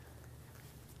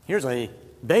Here's a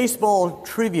baseball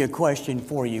trivia question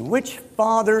for you. Which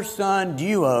father-son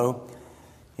duo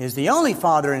is the only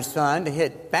father and son to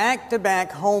hit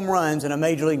back-to-back home runs in a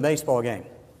Major League Baseball game?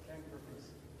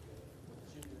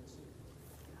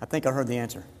 I think I heard the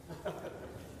answer.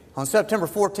 On September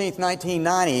 14th,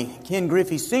 1990, Ken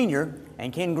Griffey Sr.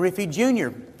 and Ken Griffey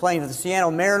Jr., playing for the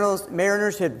Seattle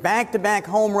Mariners, hit back-to-back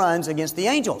home runs against the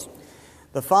Angels.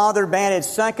 The father batted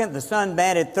second, the son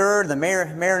batted third. The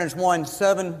Mariners won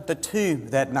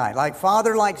 7-2 that night. Like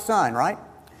father, like son, right?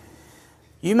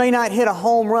 You may not hit a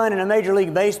home run in a Major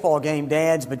League Baseball game,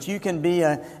 dads, but you can be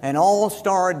an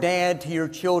all-star dad to your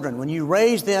children when you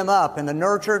raise them up in the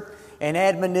nurture and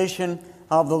admonition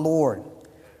of the Lord.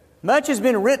 Much has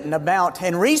been written about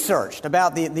and researched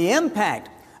about the impact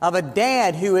of a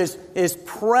dad who is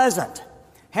present,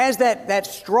 has that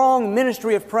strong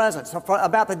ministry of presence,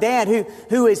 about the dad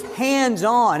who is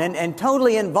hands-on and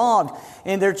totally involved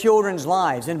in their children's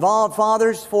lives. Involved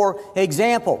fathers, for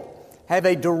example, have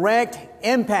a direct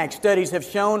impact, studies have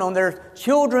shown, on their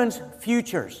children's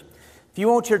futures. If you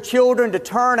want your children to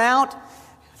turn out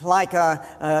like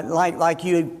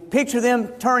you picture them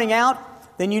turning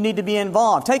out, then you need to be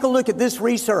involved. Take a look at this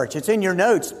research. It's in your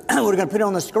notes. We're going to put it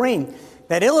on the screen.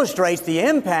 That illustrates the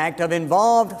impact of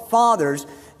involved fathers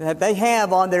that they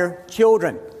have on their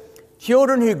children.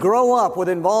 Children who grow up with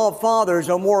involved fathers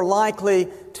are more likely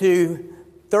to,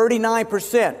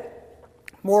 39%,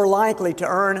 more likely to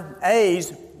earn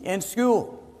A's in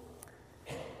school.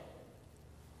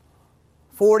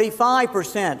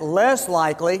 45% less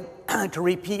likely to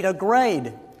repeat a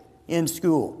grade in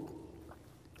school.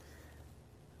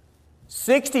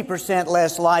 60%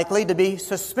 less likely to be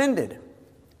suspended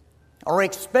or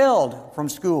expelled from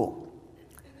school.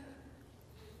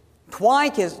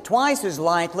 Twice as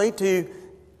likely to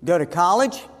go to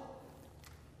college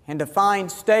and to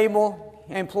find stable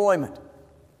employment.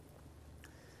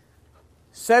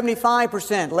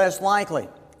 75% less likely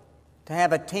to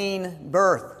have a teen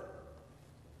birth.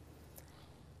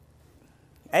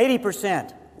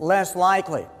 80% less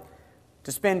likely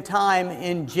to spend time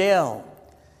in jail.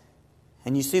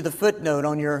 And you see the footnote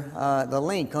on the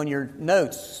link on your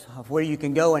notes of where you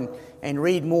can go and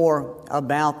read more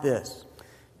about this.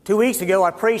 2 weeks ago,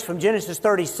 I preached from Genesis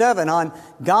 37 on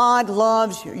God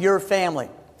loves your family.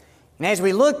 And as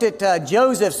we looked at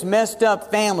Joseph's messed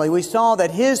up family, we saw that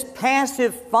his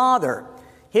passive father,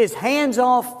 his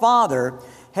hands-off father,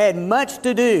 had much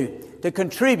to do to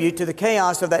contribute to the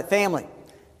chaos of that family.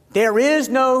 There is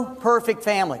no perfect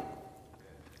family.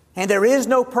 And there is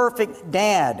no perfect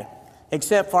dad,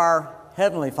 except for our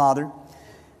Heavenly Father.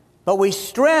 But we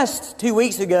stressed 2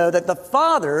 weeks ago that the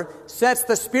Father sets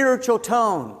the spiritual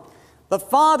tone. The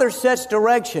Father sets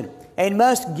direction and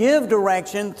must give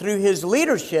direction through His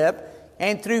leadership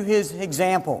and through His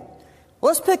example.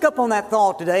 Let's pick up on that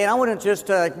thought today, and I want to just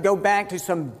go back to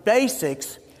some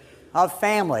basics of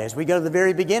family as we go to the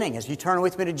very beginning. As you turn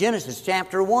with me to Genesis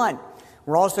chapter 1.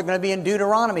 We're also going to be in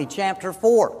Deuteronomy chapter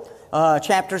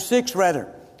 6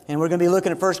 rather. And we're going to be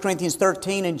looking at 1 Corinthians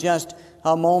 13 in just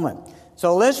a moment.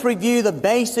 So let's review the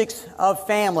basics of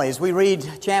family as we read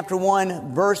chapter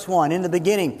 1, verse 1. In the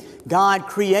beginning, God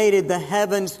created the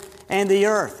heavens and the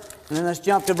earth. And then let's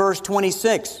jump to verse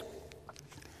 26.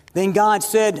 Then God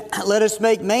said, let us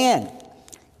make man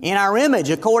in our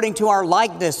image, according to our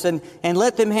likeness, and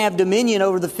let them have dominion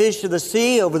over the fish of the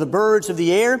sea, over the birds of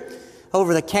the air,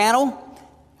 over the cattle,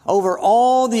 over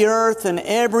all the earth and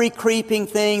every creeping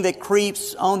thing that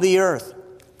creeps on the earth.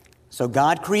 So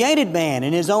God created man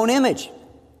in His own image.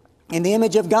 In the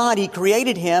image of God He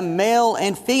created him, male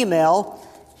and female,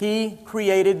 He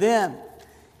created them.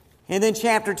 And then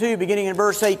chapter 2, beginning in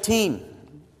verse 18.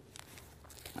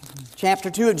 Chapter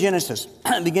 2 of Genesis,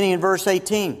 beginning in verse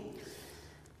 18.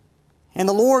 And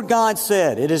the Lord God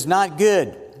said, it is not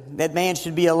good that man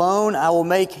should be alone. I will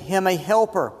make him a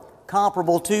helper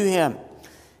comparable to him.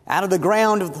 Out of the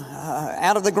ground,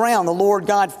 the Lord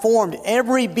God formed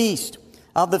every beast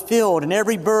of the field and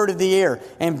every bird of the air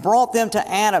and brought them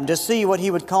to Adam to see what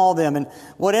he would call them. And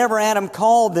whatever Adam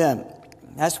called them,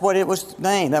 that's what it was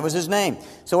named. That was his name.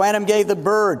 So Adam gave the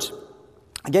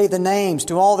names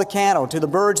to all the cattle, to the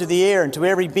birds of the air, and to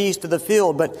every beast of the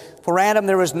field. But for Adam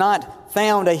there was not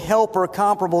found a helper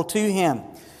comparable to him.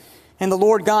 And the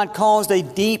Lord God caused a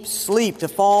deep sleep to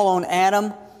fall on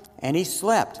Adam, and he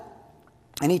slept.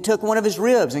 And He took one of his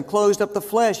ribs and closed up the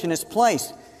flesh in its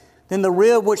place. Then the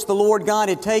rib which the Lord God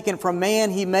had taken from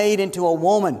man He made into a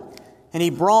woman, and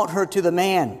He brought her to the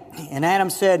man. And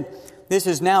Adam said, this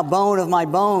is now bone of my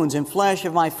bones and flesh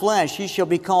of my flesh. She shall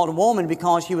be called woman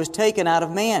because she was taken out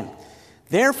of man.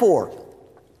 Therefore,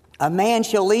 A man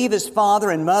shall leave his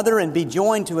father and mother and be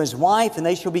joined to his wife, and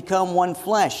they shall become one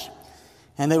flesh.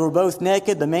 And they were both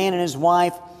naked, the man and his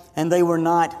wife, and they were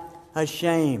not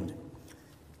ashamed.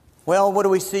 Well, what do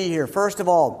we see here? First of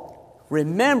all,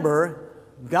 remember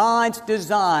God's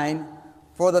design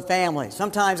for the family.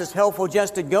 Sometimes it's helpful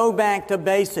just to go back to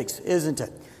basics, isn't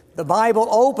it? The Bible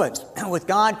opens with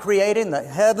God creating the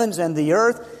heavens and the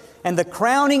earth, and the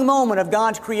crowning moment of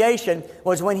God's creation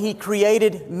was when He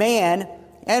created man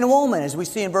and woman, as we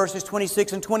see in verses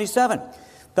 26 and 27.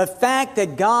 The fact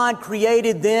that God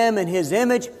created them in His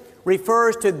image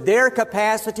refers to their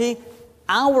capacity,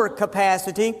 our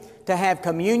capacity, to have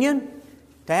communion,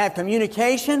 to have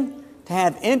communication, to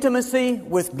have intimacy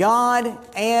with God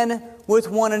and with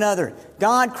one another.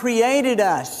 God created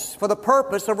us for the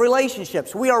purpose of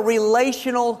relationships. We are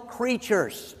relational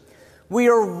creatures. We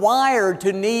are wired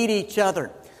to need each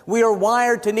other. We are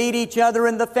wired to need each other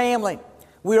in the family.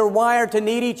 We are wired to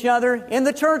need each other in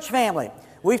the church family.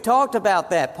 We've talked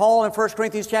about that. Paul in 1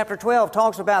 Corinthians chapter 12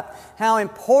 talks about how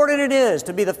important it is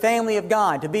to be the family of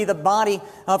God, to be the body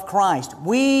of Christ.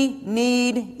 We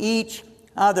need each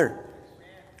other.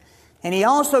 And He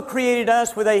also created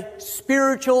us with a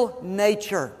spiritual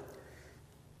nature.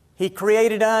 He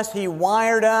created us, He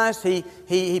wired us,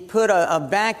 He put a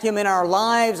vacuum in our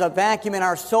lives, a vacuum in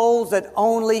our souls that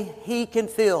only He can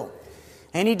fill.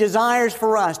 And He desires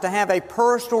for us to have a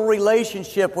personal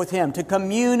relationship with Him, to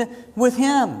commune with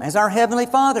Him as our Heavenly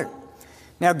Father.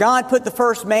 Now, God put the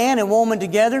first man and woman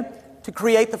together to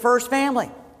create the first family.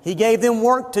 He gave them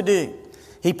work to do.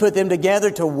 He put them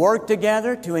together to work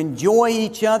together, to enjoy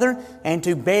each other, and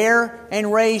to bear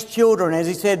and raise children. As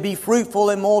He said, be fruitful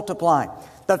and multiply.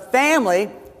 The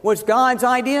family was God's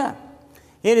idea.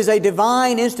 It is a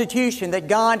divine institution that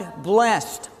God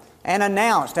blessed and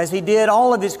announced, as He did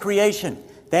all of His creation,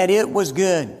 that it was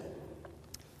good.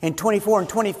 In 24 and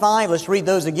 25, let's read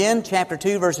those again, chapter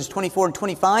 2, verses 24 and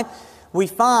 25, we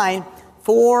find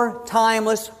 4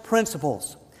 timeless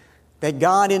principles that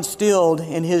God instilled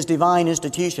in His divine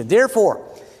institution. Therefore,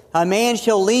 a man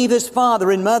shall leave his father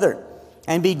and mother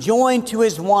and be joined to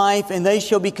his wife, and they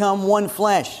shall become one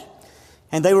flesh.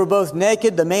 And they were both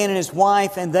naked, the man and his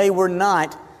wife, and they were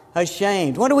not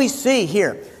ashamed. What do we see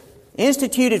here?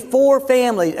 Instituted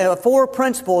 4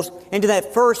 principles into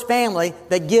that first family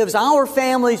that gives our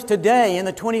families today in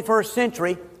the 21st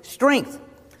century strength.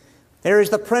 There is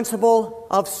the principle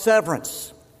of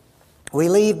severance. We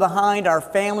leave behind our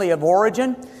family of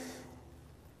origin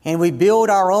and we build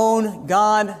our own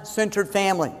God-centered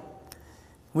family.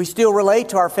 We still relate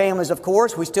to our families, of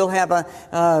course. We still have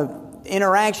an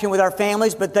interaction with our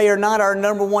families, but they are not our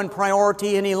number one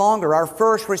priority any longer. Our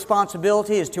first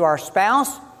responsibility is to our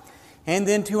spouse and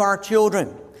then to our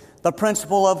children. The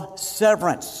principle of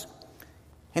severance.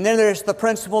 And then there's the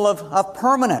principle of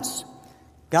permanence.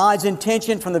 God's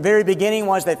intention from the very beginning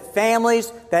was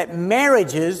that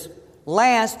marriages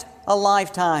last a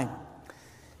lifetime.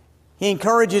 He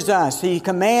encourages us, He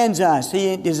commands us,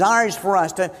 He desires for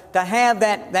us to have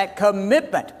that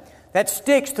commitment that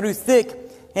sticks through thick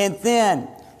and thin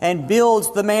and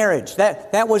builds the marriage.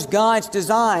 That was God's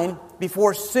design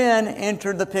before sin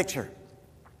entered the picture.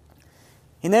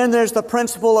 And then there's the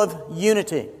principle of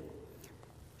unity.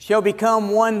 Shall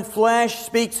become one flesh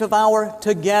speaks of our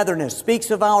togetherness, speaks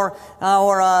of our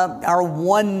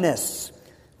oneness.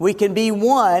 We can be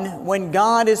one when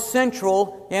God is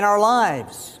central in our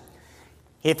lives.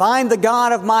 If I'm the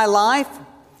God of my life,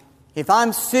 if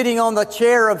I'm sitting on the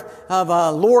chair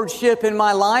of lordship in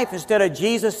my life instead of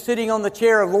Jesus sitting on the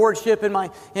chair of lordship in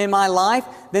my life,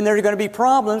 then there are going to be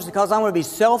problems because I'm going to be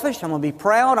selfish, I'm going to be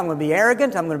proud, I'm going to be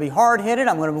arrogant, I'm going to be hard-headed,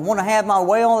 I'm going to want to have my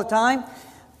way all the time.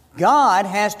 God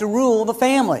has to rule the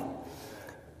family.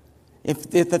 If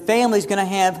the family is going to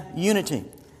have unity.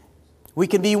 We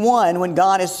can be one when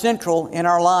God is central in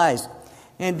our lives.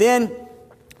 And then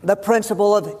the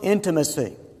principle of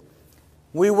intimacy.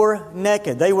 We were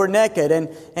naked. They were naked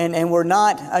and were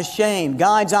not ashamed.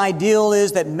 God's ideal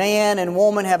is that man and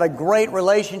woman have a great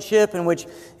relationship in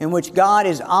which God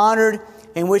is honored,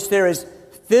 in which there is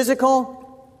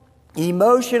physical,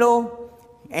 emotional,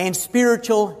 and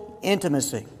spiritual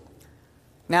intimacy.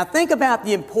 Now think about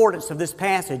the importance of this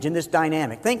passage and this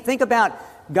dynamic. Think about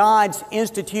God's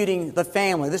instituting the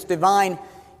family, this divine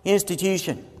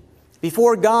institution.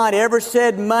 Before God ever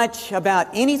said much about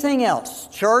anything else,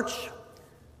 church,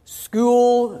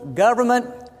 school, government,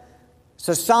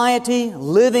 society,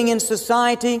 living in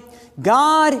society,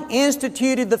 God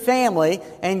instituted the family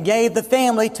and gave the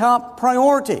family top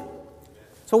priority.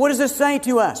 So what does this say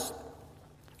to us?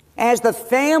 As the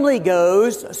family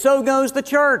goes, so goes the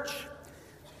church.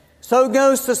 So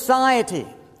goes society.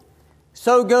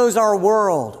 so goes our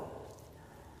world.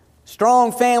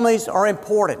 Strong families are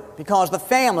important because the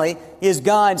family is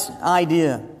God's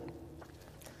idea.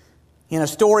 In a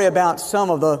story about some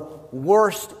of the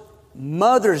worst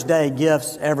Mother's Day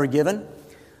gifts ever given,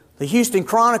 the Houston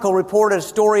Chronicle reported a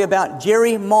story about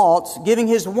Jerry Maltz giving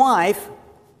his wife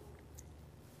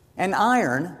an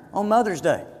iron on Mother's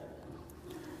Day.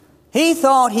 He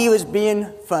thought he was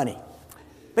being funny,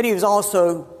 but he was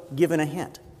also given a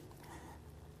hint.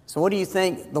 So what do you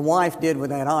think the wife did with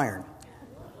that iron?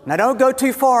 Now don't go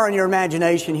too far in your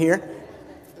imagination here.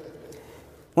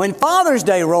 When Father's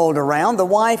Day rolled around, the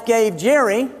wife gave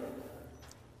Jerry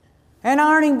an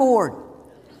ironing board.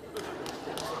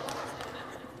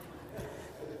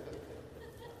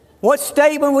 What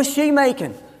statement was she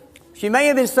making? She may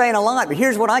have been saying a lot, but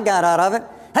here's what I got out of it.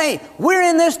 Hey, we're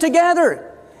in this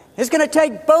together. It's going to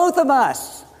take both of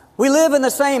us. We live in the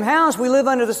same house. We live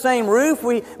under the same roof.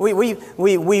 We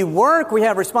work. We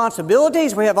have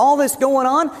responsibilities. We have all this going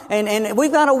on. And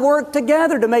we've got to work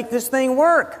together to make this thing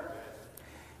work.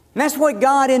 And that's what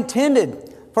God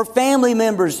intended for family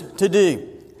members to do.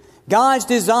 God's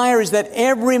desire is that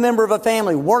every member of a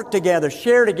family work together,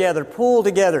 share together, pull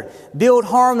together, build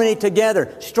harmony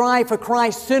together, strive for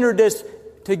Christ-centeredness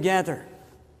together.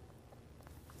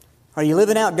 Are you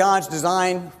living out God's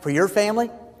design for your family?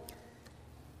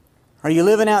 Are you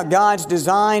living out God's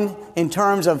design in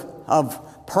terms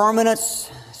of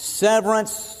permanence,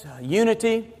 severance,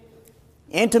 unity,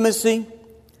 intimacy?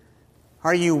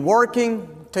 Are you working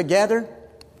together?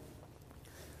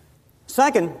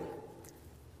 Second,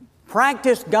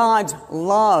 practice God's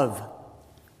love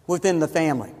within the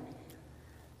family.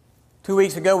 2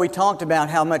 weeks ago, we talked about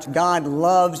how much God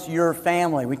loves your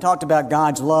family. We talked about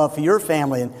God's love for your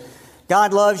family. And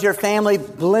God loves your family,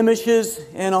 blemishes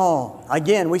and all.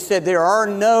 Again, we said there are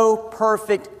no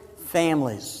perfect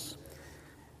families.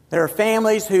 There are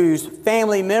families whose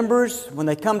family members, when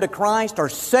they come to Christ, are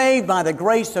saved by the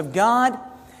grace of God.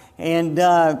 And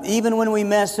even when we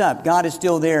mess up, God is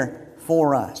still there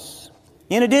for us.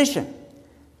 In addition,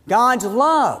 God's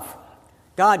love,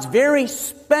 God's very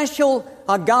special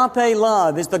agape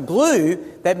love is the glue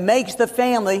that makes the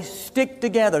family stick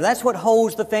together. That's what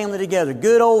holds the family together.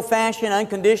 Good old-fashioned,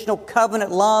 unconditional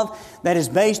covenant love that is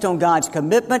based on God's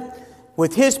commitment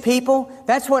with His people.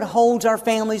 That's what holds our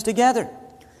families together.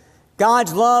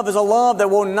 God's love is a love that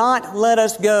will not let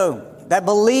us go, that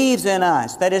believes in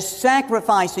us, that is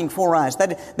sacrificing for us,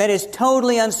 that is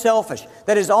totally unselfish,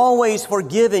 that is always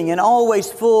forgiving and always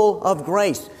full of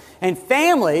grace. And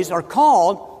families are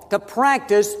called to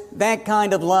practice that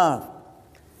kind of love.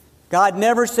 God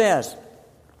never says,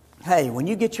 hey, when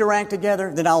you get your act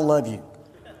together, then I'll love you.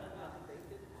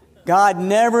 God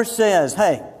never says,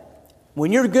 hey,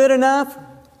 when you're good enough,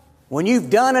 when you've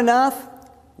done enough,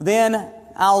 then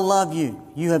I'll love you.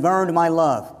 You have earned my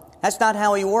love. That's not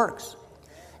how He works.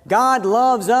 God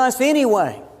loves us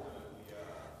anyway.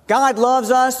 God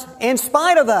loves us in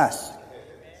spite of us.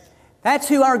 That's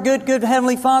who our good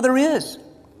Heavenly Father is.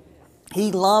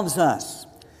 He loves us.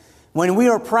 When we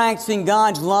are practicing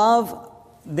God's love,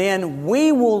 then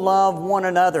we will love one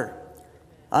another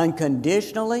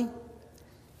unconditionally,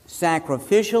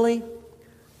 sacrificially,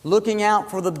 looking out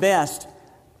for the best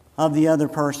of the other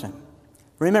person.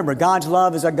 Remember, God's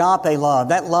love is agape love.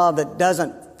 That love that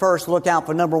doesn't first look out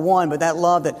for number one, but that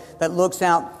love that looks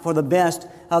out for the best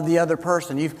of the other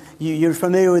person. You're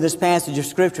familiar with this passage of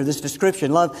Scripture, this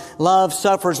description. Love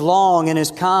suffers long and is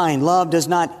kind. Love does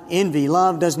not envy.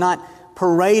 Love does not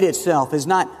parade itself, is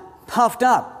not puffed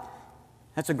up.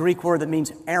 That's a Greek word that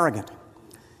means arrogant.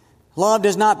 Love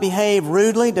does not behave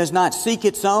rudely, does not seek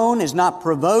its own, is not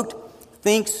provoked,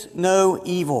 thinks no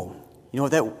evil. You know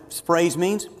what that phrase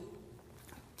means?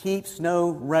 Keeps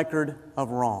no record of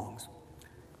wrongs.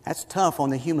 That's tough on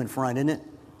the human front, isn't it?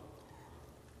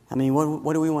 I mean,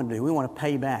 what do we want to do? We want to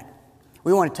pay back.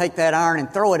 We want to take that iron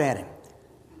and throw it at him.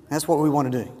 That's what we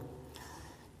want to do.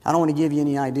 I don't want to give you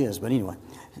any ideas, but anyway.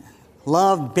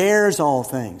 Love bears all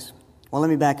things. Well, let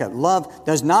me back up. Love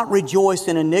does not rejoice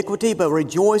in iniquity, but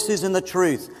rejoices in the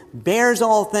truth. Bears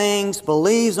all things,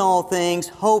 believes all things,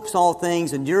 hopes all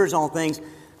things, endures all things.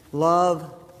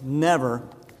 Love never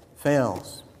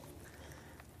fails.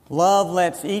 Love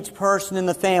lets each person in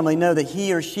the family know that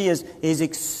he or she is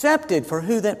accepted for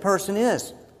who that person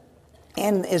is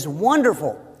and is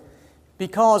wonderful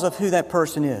because of who that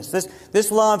person is. This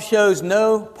love shows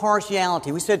no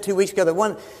partiality. We said 2 weeks ago that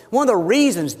one of the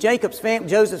reasons Jacob's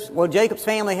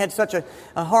family had such a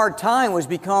hard time was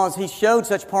because he showed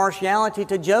such partiality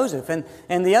to Joseph,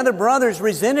 and the other brothers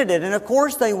resented it, and of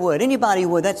course they would. Anybody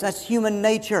would. That's human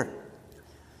nature.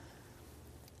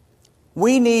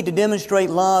 we need to demonstrate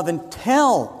love and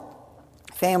tell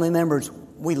family members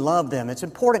we love them. It's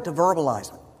important to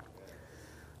verbalize it.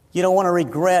 You don't want to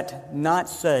regret not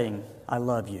saying, I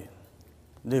love you,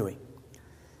 do we?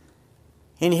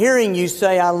 In hearing you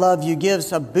say, I love you,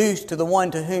 gives a boost to the one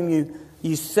to whom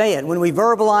you say it. When we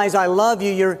verbalize, I love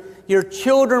you, your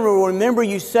children will remember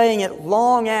you saying it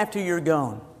long after you're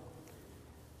gone.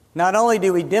 Not only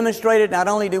do we demonstrate it, not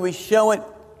only do we show it,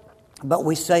 but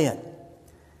we say it.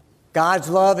 God's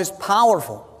love is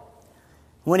powerful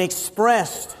when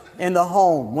expressed in the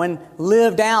home, when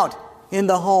lived out in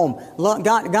the home.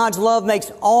 God's love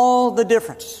makes all the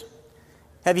difference.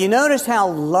 Have you noticed how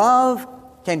love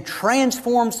can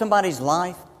transform somebody's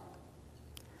life?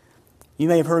 You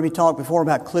may have heard me talk before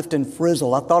about Clifton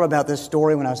Frizzle. I thought about this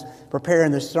story when I was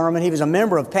preparing this sermon. He was a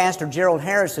member of Pastor Gerald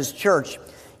Harris's church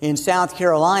in South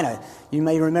Carolina. You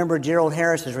may remember Gerald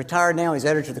Harris is retired now. He's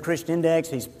editor of the Christian Index.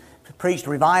 He's preached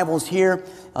revivals here.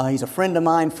 He's a friend of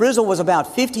mine. Frizzle was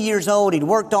about 50 years old. He'd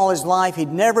worked all his life.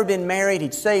 He'd never been married.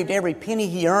 He'd saved every penny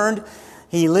he earned.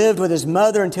 He lived with his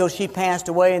mother until she passed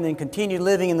away and then continued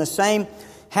living in the same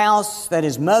house that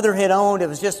his mother had owned. It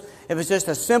was just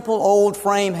a simple old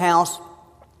frame house.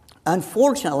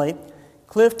 Unfortunately,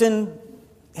 Clifton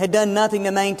had done nothing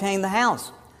to maintain the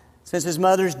house since his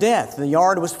mother's death. The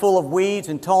yard was full of weeds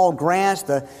and tall grass.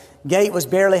 The gate was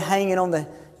barely hanging on the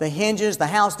hinges. The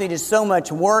house needed so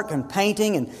much work and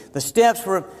painting, and the steps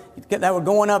that were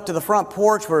going up to the front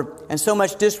porch were in so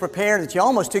much disrepair that you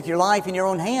almost took your life in your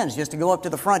own hands just to go up to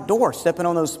the front door, stepping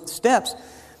on those steps.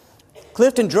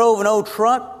 Clifton drove an old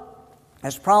truck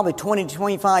that's probably 20 to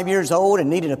 25 years old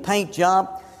and needed a paint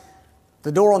job.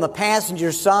 The door on the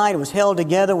passenger side was held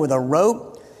together with a rope.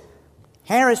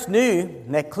 Harris knew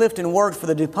that Clifton worked for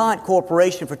the DuPont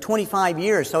Corporation for 25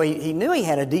 years, so he knew he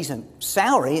had a decent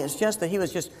salary. It's just that he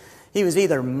was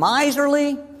either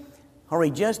miserly or he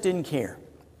just didn't care.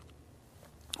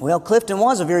 Well, Clifton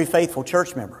was a very faithful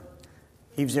church member.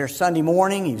 He was there Sunday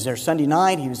morning, he was there Sunday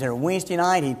night, he was there Wednesday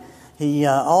night. He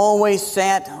always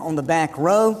sat on the back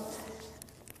row.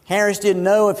 Harris didn't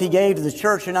know if he gave to the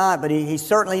church or not, but he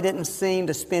certainly didn't seem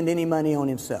to spend any money on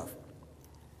himself.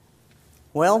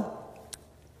 Well,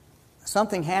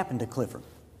 something happened to Clifford.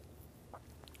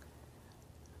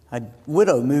 A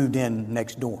widow moved in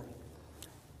next door.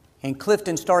 And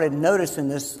Clifton started noticing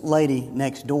this lady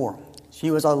next door.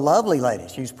 She was a lovely lady.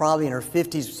 She was probably in her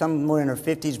 50s, somewhere in her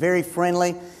 50s, very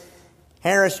friendly.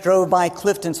 Harris drove by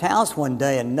Clifton's house one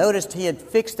day and noticed he had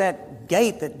fixed that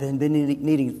gate that had been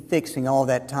needing fixing all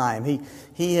that time.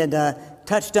 He had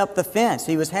touched up the fence.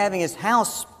 He was having his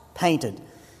house painted.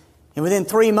 And within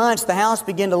 3 months, the house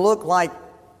began to look like,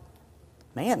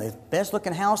 man, the best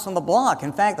looking house on the block.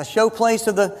 In fact, the showplace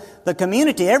of the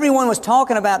community. Everyone was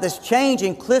talking about this change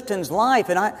in Clifton's life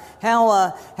and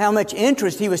how much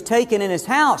interest he was taking in his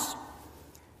house.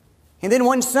 And then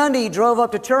one Sunday, he drove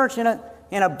up to church in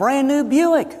a brand new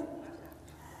Buick.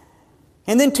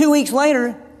 And then 2 weeks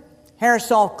later, Harris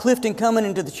saw Clifton coming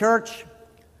into the church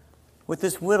with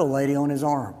this widow lady on his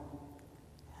arm.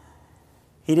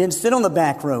 He didn't sit on the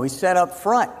back row. He sat up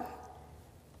front.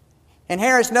 And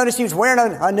Harris noticed he was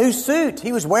wearing a new suit.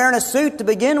 He was wearing a suit to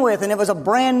begin with, and it was a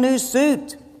brand new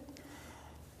suit.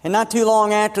 And not too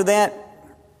long after that,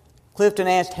 Clifton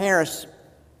asked Harris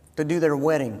to do their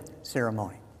wedding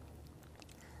ceremony.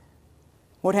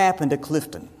 What happened to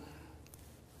Clifton?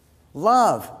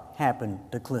 Love happened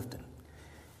to Clifton.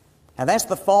 Now that's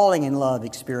the falling in love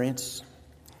experience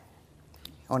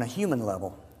on a human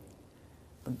level.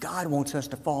 But God wants us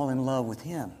to fall in love with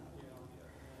Him.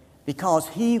 Because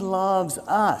He loves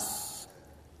us.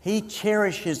 He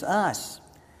cherishes us.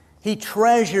 He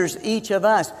treasures each of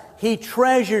us. He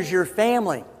treasures your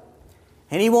family.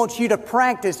 And He wants you to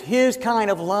practice His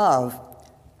kind of love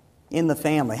in the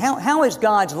family. How is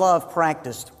God's love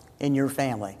practiced in your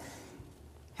family?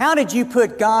 How did you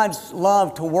put God's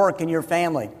love to work in your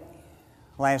family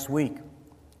last week?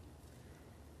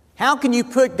 How can you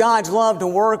put God's love to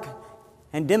work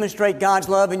and demonstrate God's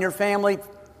love in your family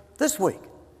this week?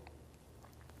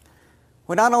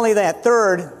 Well, not only that,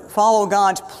 third, follow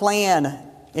God's plan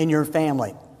in your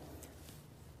family.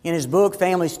 In his book,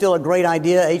 Family's Still a Great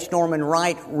Idea, H. Norman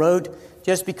Wright wrote,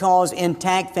 just because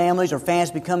intact families are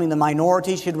fast becoming the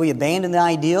minority, should we abandon the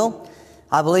ideal?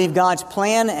 I believe God's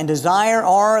plan and desire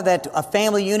are that a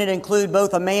family unit include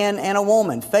both a man and a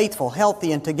woman, faithful,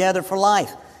 healthy, and together for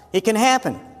life. It can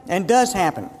happen, and does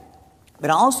happen.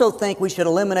 But I also think we should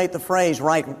eliminate the phrase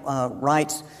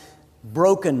Wright's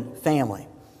broken family,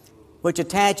 which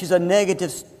attaches a negative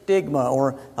stigma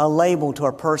or a label to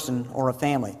a person or a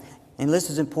family. And this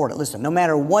is important. Listen, no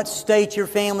matter what state your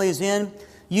family is in,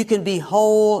 you can be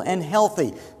whole and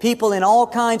healthy. People in all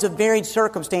kinds of varied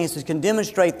circumstances can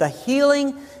demonstrate the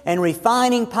healing and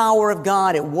refining power of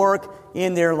God at work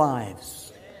in their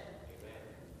lives.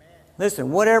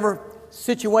 Listen, whatever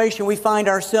situation we find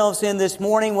ourselves in this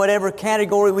morning, whatever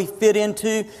category we fit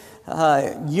into,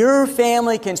 your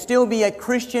family can still be a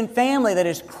Christian family that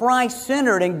is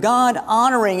Christ-centered and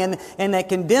God-honoring and that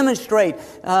can demonstrate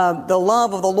the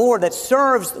love of the Lord, that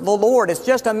serves the Lord. It's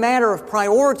just a matter of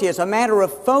priority. It's a matter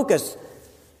of focus.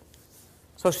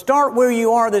 So start where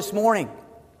you are this morning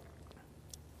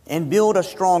and build a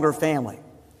stronger family.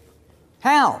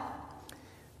 How?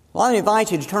 Well, I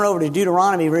invite you to turn over to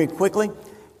Deuteronomy very quickly.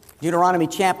 Deuteronomy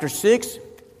chapter 6.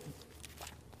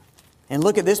 And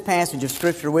look at this passage of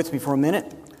Scripture with me for a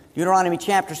minute. Deuteronomy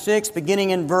chapter 6,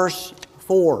 beginning in verse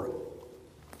 4.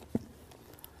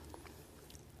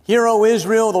 Hear, O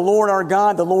Israel, the Lord our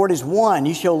God, the Lord is one.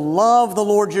 You shall love the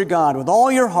Lord your God with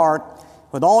all your heart,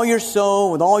 with all your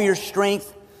soul, with all your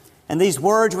strength. And these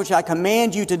words which I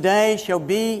command you today shall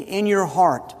be in your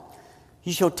heart.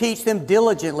 You shall teach them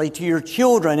diligently to your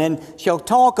children, and shall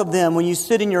talk of them when you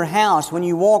sit in your house, when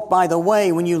you walk by the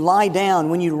way, when you lie down,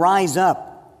 when you rise up.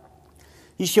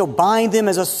 You shall bind them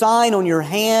as a sign on your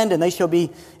hand, and they shall be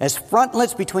as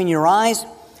frontlets between your eyes.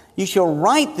 You shall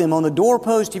write them on the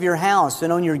doorpost of your house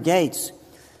and on your gates.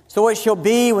 So it shall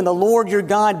be when the Lord your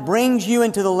God brings you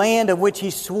into the land of which He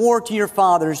swore to your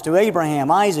fathers, to Abraham,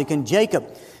 Isaac, and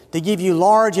Jacob, to give you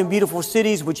large and beautiful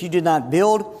cities which you did not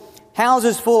build,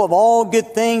 houses full of all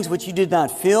good things which you did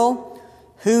not fill,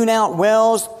 hewn out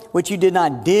wells which you did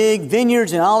not dig,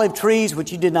 vineyards and olive trees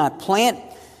which you did not plant.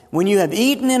 When you have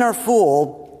eaten and are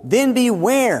full, then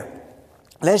beware,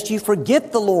 lest you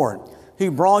forget the Lord,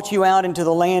 who brought you out into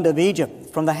the land of Egypt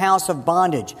from the house of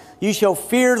bondage. You shall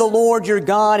fear the Lord your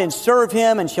God and serve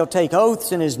Him, and shall take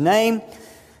oaths in His name.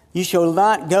 You shall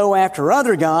not go after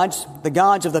other gods, the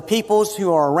gods of the peoples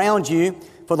who are around you.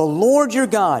 For the Lord your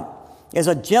God is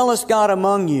a jealous God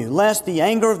among you, lest the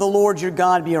anger of the Lord your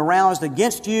God be aroused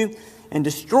against you and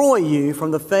destroy you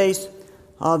from the face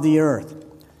of the earth.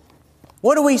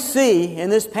 What do we see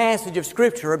in this passage of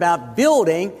Scripture about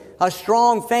building a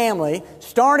strong family,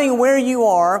 starting where you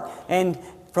are, and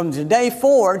from today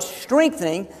forward,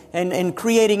 strengthening and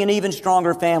creating an even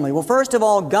stronger family? Well, first of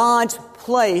all, God's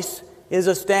place is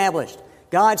established.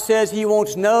 God says He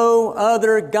wants no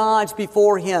other gods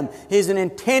before Him. He's an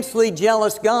intensely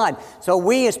jealous God. So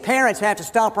we as parents have to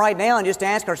stop right now and just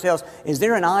ask ourselves, is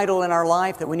there an idol in our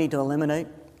life that we need to eliminate?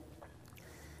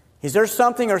 Is there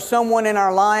something or someone in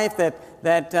our life that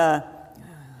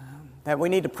we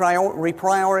need to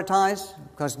reprioritize?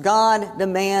 Because God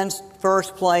demands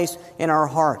first place in our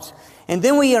hearts. And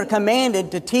then we are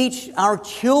commanded to teach our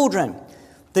children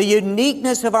the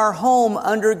uniqueness of our home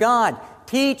under God.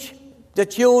 Teach the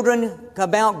children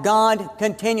about God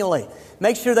continually.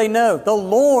 Make sure they know the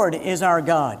Lord is our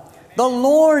God. The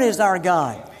Lord is our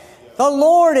God. The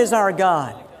Lord is our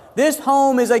God. This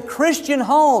home is a Christian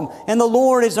home, and the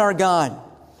Lord is our God.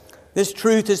 This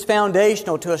truth is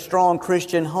foundational to a strong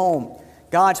Christian home.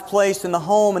 God's place in the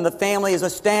home and the family is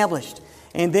established,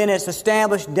 and then it's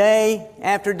established day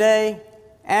after day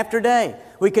after day.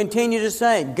 We continue to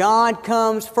say, God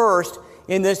comes first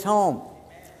in this home.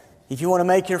 If you want to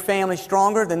make your family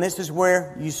stronger, then this is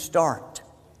where you start.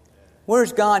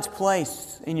 Where's God's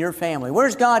place in your family?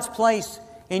 Where's God's place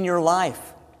in your life?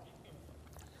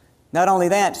 Not only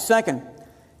that, second,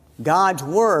 God's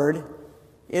Word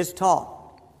is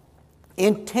taught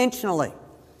intentionally,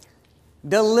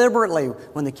 deliberately.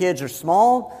 When the kids are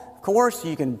small, of course,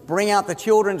 you can bring out the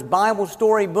children's Bible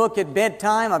story book at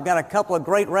bedtime. I've got a couple of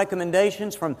great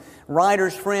recommendations from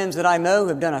writers, friends that I know who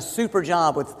have done a super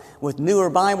job with newer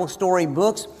Bible story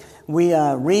books. We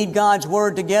read God's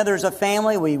Word together as a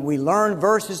family. We learn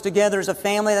verses together as a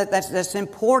family. That's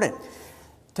important.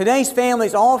 Today's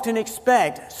families often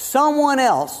expect someone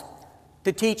else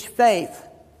to teach faith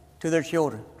to their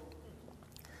children.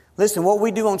 Listen, what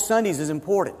we do on Sundays is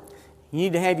important. You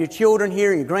need to have your children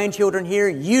here, your grandchildren here.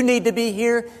 You need to be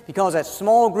here because that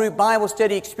small group Bible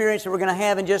study experience that we're going to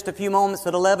have in just a few moments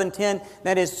at 11:10,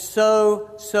 that is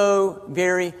so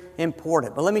very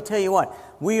important. But let me tell you what,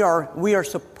 we are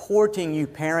supporting you,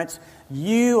 parents.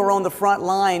 You are on the front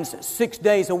lines 6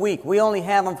 days a week. We only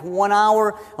have them for 1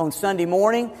 hour on Sunday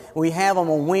morning. We have them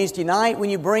on Wednesday night when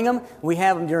you bring them. We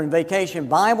have them during Vacation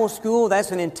Bible School.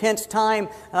 That's an intense time.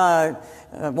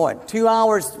 2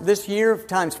 hours this year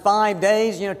times 5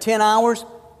 days, 10 hours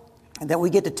that we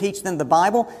get to teach them the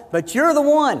Bible. But you're the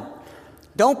one.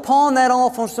 Don't pawn that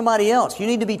off on somebody else. You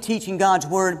need to be teaching God's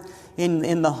Word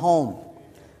in the home.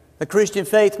 The Christian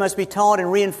faith must be taught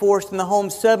and reinforced in the home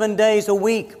 7 days a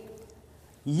week.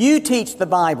 You teach the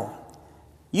Bible.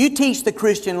 You teach the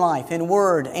Christian life in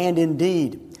word and in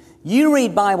deed. You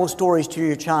read Bible stories to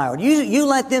your child. You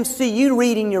let them see you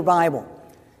reading your Bible.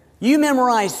 You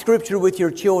memorize Scripture with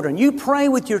your children. You pray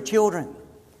with your children.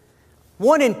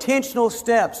 What intentional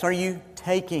steps are you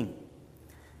taking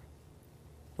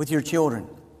with your children?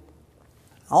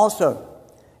 Also,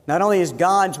 not only is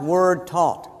God's Word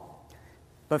taught,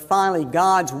 but finally,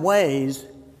 God's ways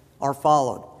are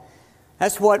followed.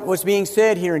 That's what was being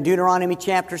said here in Deuteronomy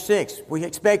chapter 6. We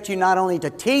expect you not only to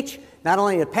teach, not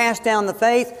only to pass down the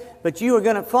faith, but you are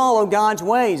going to follow God's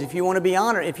ways if you want to be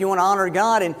honored, if you want to honor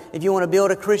God, and if you want to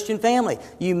build a Christian family.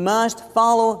 You must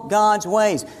follow God's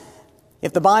ways.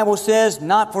 If the Bible says,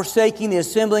 not forsaking the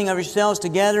assembling of yourselves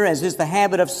together, as is the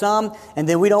habit of some, and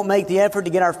then we don't make the effort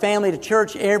to get our family to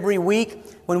church every week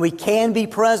when we can be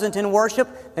present in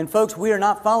worship, then folks, we are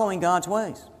not following God's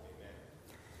ways.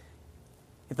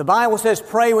 If the Bible says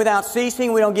pray without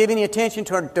ceasing, we don't give any attention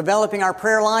to developing our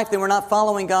prayer life, then we're not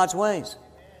following God's ways.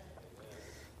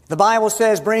 If the Bible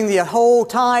says bring the whole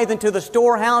tithe into the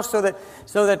storehouse so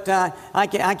that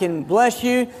I can bless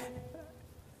you,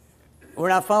 we're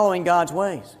not following God's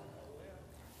ways.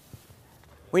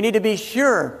 We need to be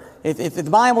sure. If the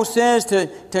Bible says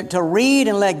to read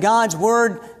and let God's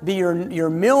Word be your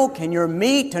milk and your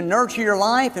meat to nurture your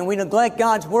life, and we neglect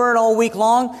God's Word all week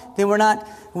long, then we're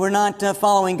not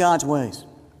following God's ways.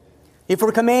 If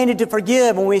we're commanded to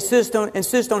forgive and we insist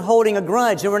on holding a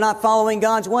grudge, then we're not following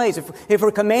God's ways. If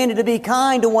we're commanded to be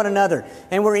kind to one another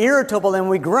and we're irritable and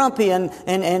we're grumpy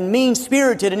and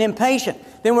mean-spirited and impatient,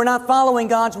 then we're not following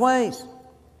God's ways.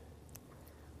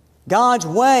 God's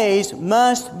ways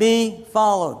must be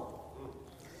followed.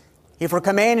 If we're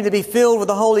commanded to be filled with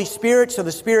the Holy Spirit so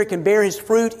the Spirit can bear His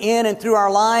fruit in and through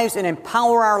our lives and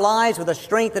empower our lives with a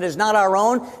strength that is not our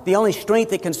own, the only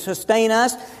strength that can sustain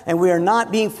us, and we are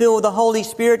not being filled with the Holy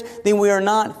Spirit, then we are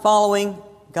not following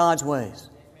God's ways.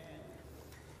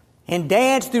 And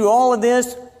dads, through all of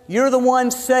this, you're the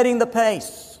one setting the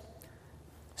pace,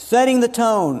 setting the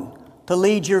tone to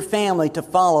lead your family to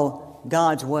follow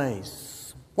God's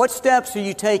ways. What steps are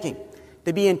you taking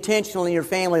to be intentional in your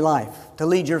family life, to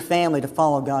lead your family to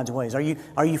follow God's ways? Are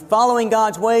you following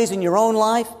God's ways in your own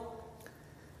life?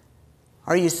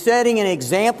 Are you setting an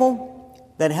example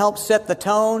that helps set the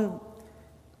tone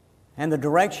and the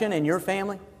direction in your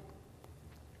family?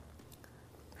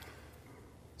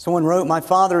 Someone wrote, "My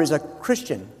father is a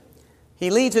Christian. He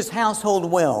leads his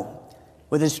household well.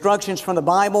 With instructions from the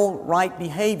Bible, right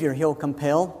behavior he'll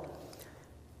compel.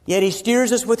 Yet he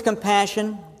steers us with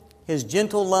compassion. His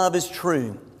gentle love is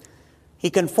true. He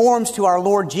conforms to our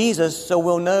Lord Jesus so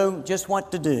we'll know just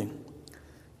what to do.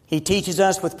 He teaches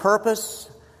us with purpose,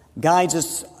 guides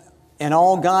us in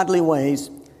all godly ways,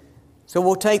 so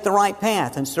we'll take the right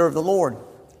path and serve the Lord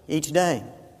each day."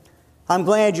 I'm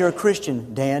glad you're a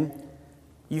Christian, Dad.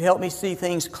 You help me see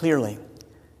things clearly.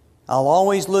 I'll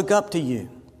always look up to you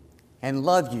and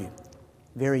love you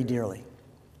very dearly.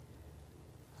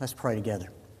 Let's pray together.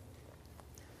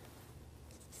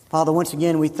 Father, once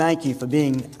again, we thank you for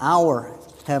being our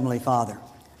Heavenly Father,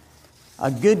 a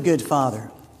good, good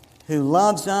Father who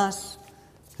loves us,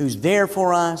 who's there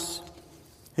for us,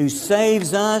 who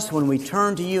saves us when we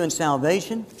turn to you in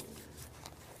salvation,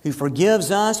 who forgives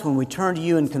us when we turn to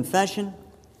you in confession,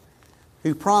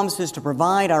 who promises to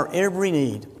provide our every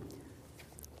need,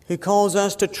 who calls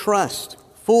us to trust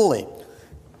fully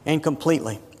and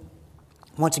completely.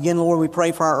 Once again, Lord, we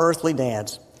pray for our earthly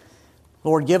dads.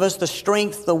 Lord, give us the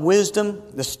strength, the wisdom,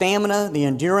 the stamina, the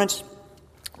endurance,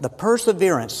 the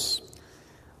perseverance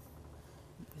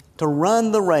to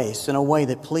run the race in a way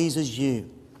that pleases you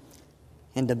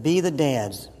and to be the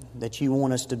dads that you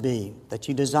want us to be, that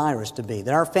you desire us to be,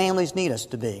 that our families need us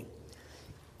to be.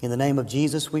 In the name of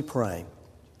Jesus we pray.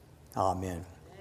 Amen.